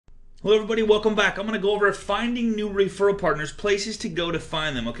Hello everybody, welcome back. I'm going to go over finding new referral partners, places to go to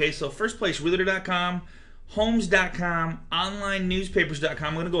find them. Okay, so first place, realtor.com, homes.com, onlinenewspapers.com.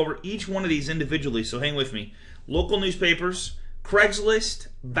 I'm going to go over each one of these individually, so hang with me. Local newspapers, Craigslist,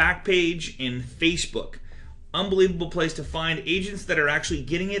 Backpage, and Facebook. Unbelievable place to find agents that are actually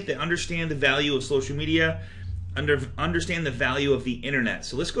getting it, that understand the value of social media, understand the value of the internet.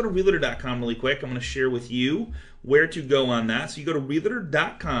 So let's go to realtor.com really quick. I'm going to share with you where to go on that. So you go to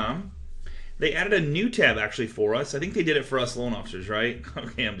realtor.com. They added a new tab actually for us. I think they did it for us loan officers, right?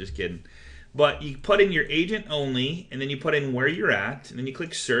 Okay, I'm just kidding. But you put in your agent only, and then you put in where you're at, and then you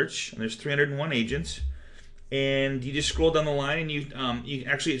click search, and there's 301 agents. And you just scroll down the line, and you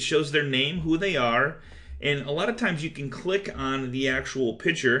actually, it shows their name, who they are. And a lot of times you can click on the actual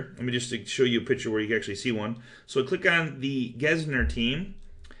picture. Let me just show you a picture where you can actually see one. So I click on the Gesner team,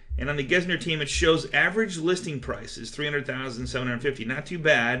 and on the Gesner team it shows average listing price is $300,750. Not too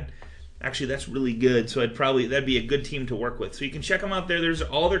bad. Actually, that's really good. So that'd be a good team to work with. So you can check them out there. There's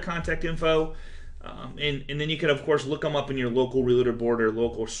all their contact info, and then you can of course look them up in your local realtor board or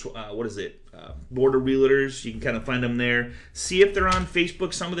local board of realtors. You can kind of find them there. See if they're on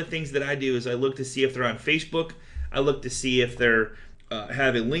Facebook. Some of the things that I do is I look to see if they're on Facebook. I look to see if they're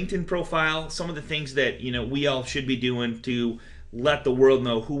have a LinkedIn profile. Some of the things that we all should be doing to let the world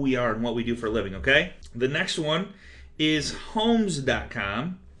know who we are and what we do for a living. Okay. The next one is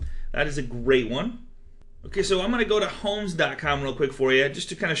homes.com. That is a great one. Okay, so I'm going to go to homes.com real quick for you just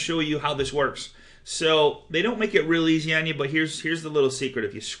to kind of show you how this works. So they don't make it real easy on you, but here's the little secret.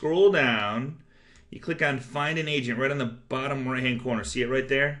 If you scroll down, you click on Find an Agent right on the bottom right-hand corner. See it right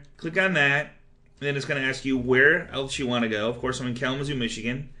there? Click on that, and then it's going to ask you where else you want to go. Of course, I'm in Kalamazoo,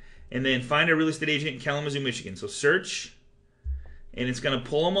 Michigan. And then find a real estate agent in Kalamazoo, Michigan. So search, and it's going to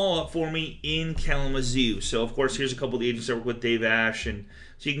pull them all up for me in Kalamazoo. So of course, here's a couple of the agents I work with, Dave Ash, and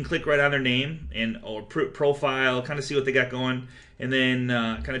so you can click right on their name or profile, kind of see what they got going, and then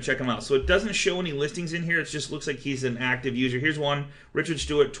kind of check them out. So it doesn't show any listings in here. It just looks like he's an active user. Here's one, Richard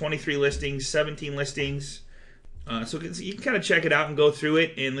Stewart, 23 listings, 17 listings. So you can kind of check it out and go through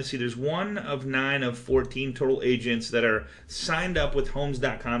it. And let's see, there's 1 of 9 of 14 total agents that are signed up with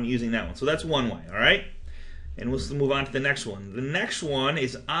homes.com using that one. So that's one way, all right? And we'll move on to the next one. The next one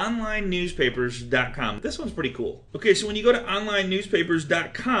is onlinenewspapers.com. This one's pretty cool. Okay, so when you go to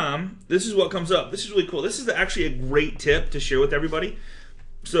onlinenewspapers.com, this is what comes up. This is really cool. This is actually a great tip to share with everybody.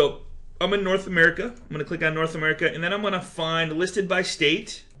 So I'm in North America. I'm going to click on North America, and then I'm going to find listed by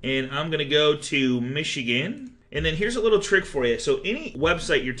state, and I'm going to go to Michigan. And then here's a little trick for you. So any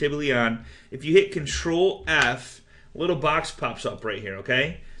website you're typically on, if you hit Control F, a little box pops up right here,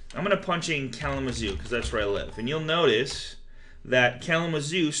 okay? I'm going to punch in Kalamazoo because that's where I live. And you'll notice that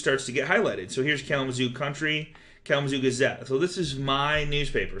Kalamazoo starts to get highlighted. So here's Kalamazoo Country, Kalamazoo Gazette. So this is my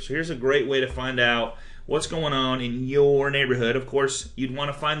newspaper. So here's a great way to find out what's going on in your neighborhood. Of course, you'd want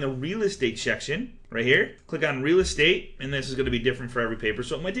to find the real estate section right here. Click on real estate, and this is going to be different for every paper.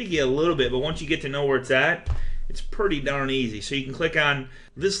 So it might take you a little bit, but once you get to know where it's at, it's pretty darn easy. So you can click on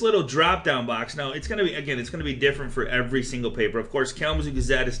this little drop-down box. Now, it's going to be, again, it's going to be different for every single paper. Of course, Kalamazoo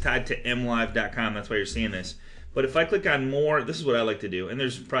Gazette is tied to mlive.com. That's why you're seeing this. But if I click on more, this is what I like to do. And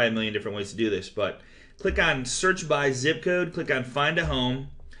there's probably a million different ways to do this. But click on search by zip code. Click on find a home.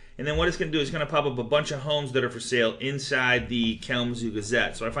 And then what it's going to do is it's going to pop up a bunch of homes that are for sale inside the Kalamazoo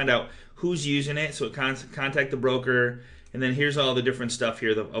Gazette. So I find out who's using it. So it contact the broker. And then here's all the different stuff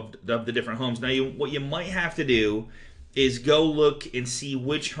here of the different homes. Now, what you might have to do is go look and see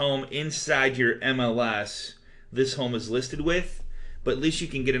which home inside your MLS this home is listed with. But at least you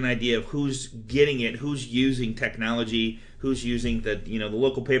can get an idea of who's getting it, who's using technology, who's using the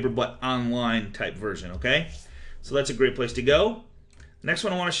local paper but online type version. Okay, so that's a great place to go. Next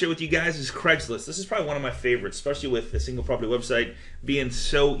one I want to share with you guys is Craigslist. This is probably one of my favorites, especially with the single property website being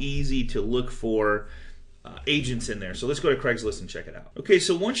so easy to look for agents in there. So let's go to Craigslist and check it out. Okay,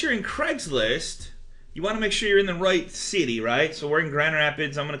 so once you're in Craigslist, you want to make sure you're in the right city, right? So we're in Grand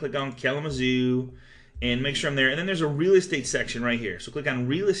Rapids. I'm going to click on Kalamazoo and make sure I'm there. And then there's a real estate section right here. So click on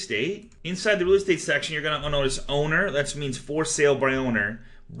real estate. Inside the real estate section, you're going to notice owner. That means for sale by owner.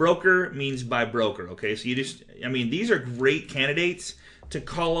 Broker means by broker. Okay, so these are great candidates to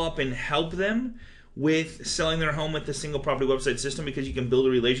call up and help them with selling their home with the single property website system, because you can build a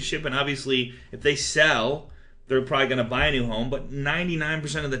relationship. And obviously if they sell, they're probably going to buy a new home, but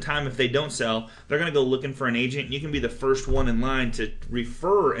 99% of the time if they don't sell, they're going to go looking for an agent. You can be the first one in line to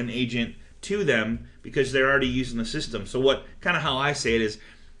refer an agent to them because they're already using the system. So how I say it is,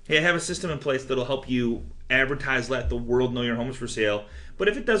 hey, I have a system in place that'll help you advertise, let the world know your home is for sale. But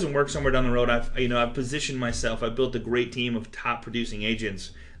if it doesn't work somewhere down the road, I've positioned myself. I've built a great team of top producing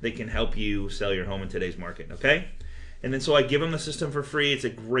agents that can help you sell your home in today's market, okay? And then so I give them the system for free. It's a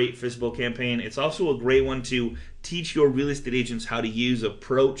great FSBO campaign. It's also a great one to teach your real estate agents how to use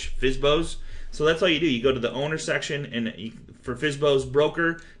approach FSBOs. So that's all you do. You go to the owner section and for FSBOs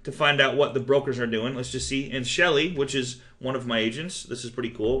broker to find out what the brokers are doing. Let's just see. And Shelly, which is one of my agents, this is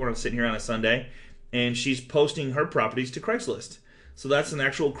pretty cool. We're sitting here on a Sunday, and she's posting her properties to Craigslist. So that's an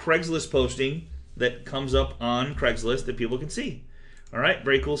actual Craigslist posting that comes up on Craigslist that people can see. All right,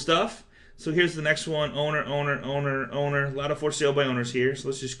 very cool stuff. So here's the next one, owner. A lot of for sale by owners here. So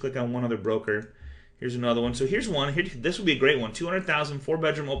let's just click on one other broker. Here's another one. So here's one. This would be a great one. 200,000,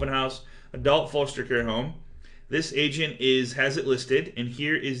 4-bedroom open house, adult foster care home. This agent has it listed, and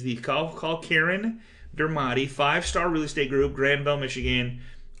here is the call Karen Dermati, 5-star real estate group, Granville, Michigan.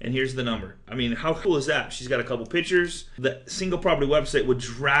 And here's the number. I mean, how cool is that? She's got a couple pictures. The single property website would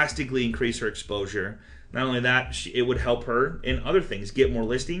drastically increase her exposure. Not only that, it would help her in other things. Get more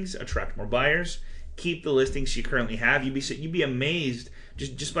listings, attract more buyers, keep the listings she currently have. You'd be amazed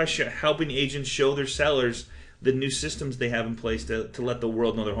just by helping agents show their sellers the new systems they have in place to let the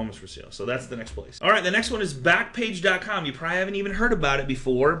world know their home is for sale. So that's the next place. All right, the next one is Backpage.com. You probably haven't even heard about it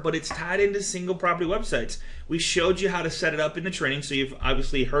before, but it's tied into single property websites. We showed you how to set it up in the training, so you've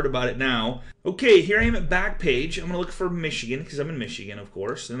obviously heard about it now. Okay, here I am at Backpage. I'm going to look for Michigan, because I'm in Michigan, of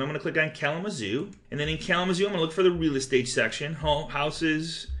course. And I'm going to click on Kalamazoo. And then in Kalamazoo, I'm going to look for the real estate section,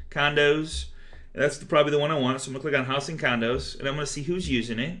 houses, condos. That's probably the one I want. So I'm going to click on house and condos, and I'm going to see who's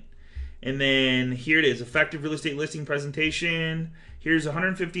using it. And then here it is, effective real estate listing presentation. Here's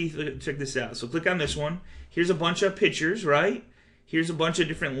 150, check this out. So click on this one. Here's a bunch of pictures, right? Here's a bunch of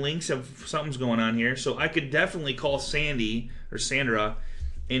different links of something's going on here. So I could definitely call Sandy or Sandra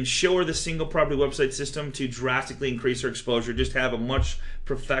and show her the single property website system to drastically increase her exposure. Just have a much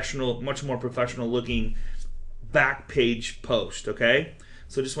more professional looking back page post, okay?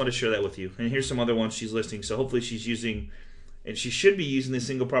 So just want to share that with you. And here's some other ones she's listing. So hopefully she's using, and she should be using the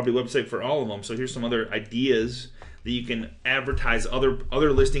single property website for all of them. So here's some other ideas that you can advertise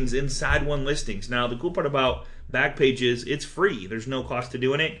other listings inside one listings. Now the cool part about Backpage is it's free. There's no cost to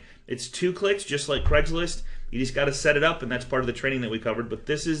doing it. It's 2 clicks, just like Craigslist. You just got to set it up, and that's part of the training that we covered. But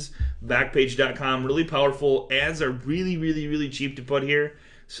this is Backpage.com. Really powerful. Ads are really cheap to put here.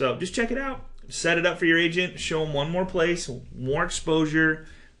 So just check it out. Set it up for your agent. Show them one more place, more exposure.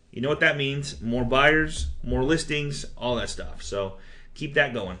 You know what that means. More buyers, more listings, all that stuff. So keep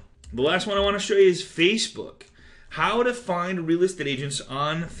that going. The last one I want to show you is Facebook. How to find real estate agents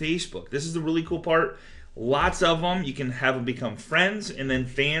on Facebook. This is the really cool part. Lots of them. You can have them become friends and then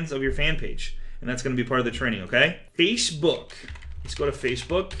fans of your fan page. And that's going to be part of the training, okay? Facebook. Let's go to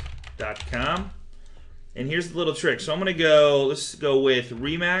facebook.com. And here's the little trick. So I'm going to go, let's go with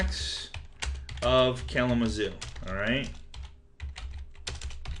Remax of Kalamazoo. All right.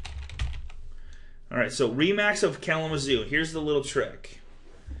 All right, so Remax of Kalamazoo. Here's the little trick.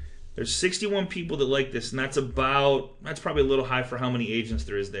 There's 61 people that like this, and that's probably a little high for how many agents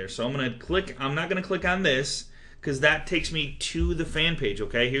there is there. So I'm not gonna click on this because that takes me to the fan page,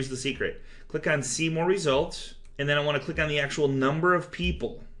 okay? Here's the secret. Click on see more results, and then I wanna click on the actual number of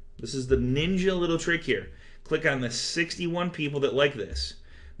people. This is the ninja little trick here. Click on the 61 people that like this.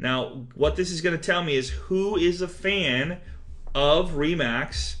 Now, what this is gonna tell me is who is a fan of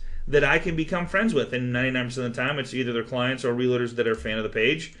Remax that I can become friends with, and 99% of the time it's either their clients or realtors that are a fan of the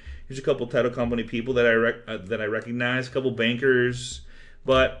page. Here's a couple title company people that I recognize, a couple bankers,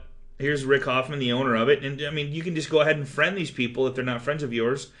 but here's Rick Hoffman, the owner of it. And I mean, you can just go ahead and friend these people if they're not friends of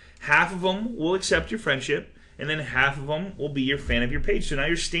yours. Half of them will accept your friendship, and then half of them will be your fan of your page. So now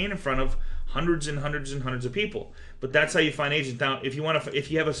you're staying in front of hundreds and hundreds and hundreds of people. But that's how you find agents. Now, if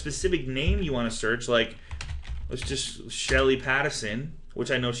you have a specific name you want to search, like let's just Shelly Pattison, which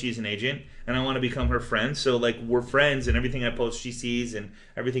I know she's an agent, and I want to become her friend. So like we're friends, and everything I post she sees, and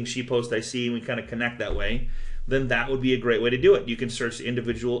everything she posts I see, and we kind of connect that way. Then that would be a great way to do it. You can search the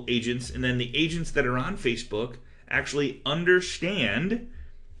individual agents, and then the agents that are on Facebook actually understand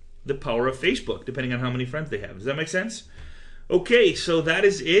the power of Facebook, depending on how many friends they have. Does that make sense? Okay, so that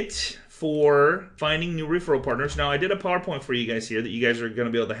is it for finding new referral partners. Now I did a PowerPoint for you guys here that you guys are going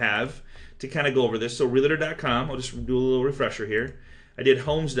to be able to have to kind of go over this. So realtor.com, I'll just do a little refresher here. I did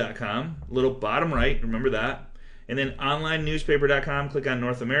homes.com, little bottom right, remember that. And then onlinenewspaper.com, click on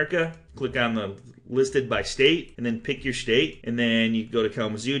North America, click on the listed by state, and then pick your state. And then you go to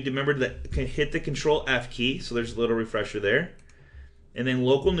Kalamazoo. Remember to hit the Control F key, so there's a little refresher there. And then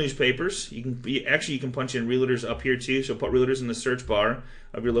local newspapers. You can punch in realtors up here too, so put realtors in the search bar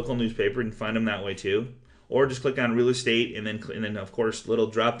of your local newspaper and find them that way too. or just click on real estate, and then of course little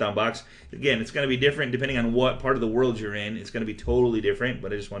drop down box. Again, it's going to be different depending on what part of the world you're in. It's going to be totally different,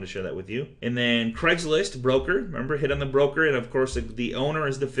 but I just wanted to share that with you. And then Craigslist broker, remember, hit on the broker, and of course the owner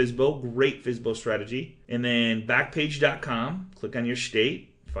is the FSBO. Great FSBO strategy. And then Backpage.com, click on your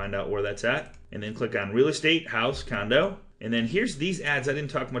state, find out where that's at, and then click on real estate, house, condo. And then here's these ads. I didn't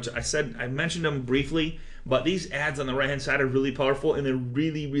talk much. I mentioned them briefly, but these ads on the right hand side are really powerful, and they're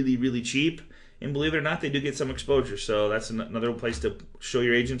really cheap. And believe it or not, they do get some exposure. So that's another place to show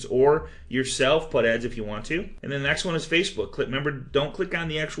your agents or yourself, put ads if you want to. And then the next one is Facebook. Remember, don't click on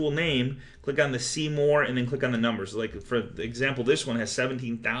the actual name. Click on the see more, and then click on the numbers. Like for example, this one has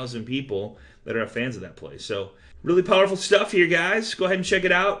 17,000 people that are fans of that place. So really powerful stuff here, guys. Go ahead and check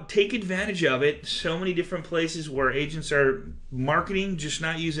it out. Take advantage of it. So many different places where agents are marketing, just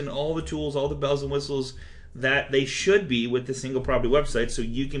not using all the tools, all the bells and whistles that they should be with the single property website, so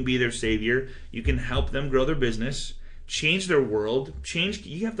you can be their savior. You can help them grow their business, change their world,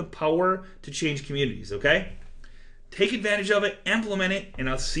 you have the power to change communities, okay? Take advantage of it, implement it, and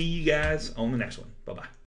I'll see you guys on the next one. Bye-bye.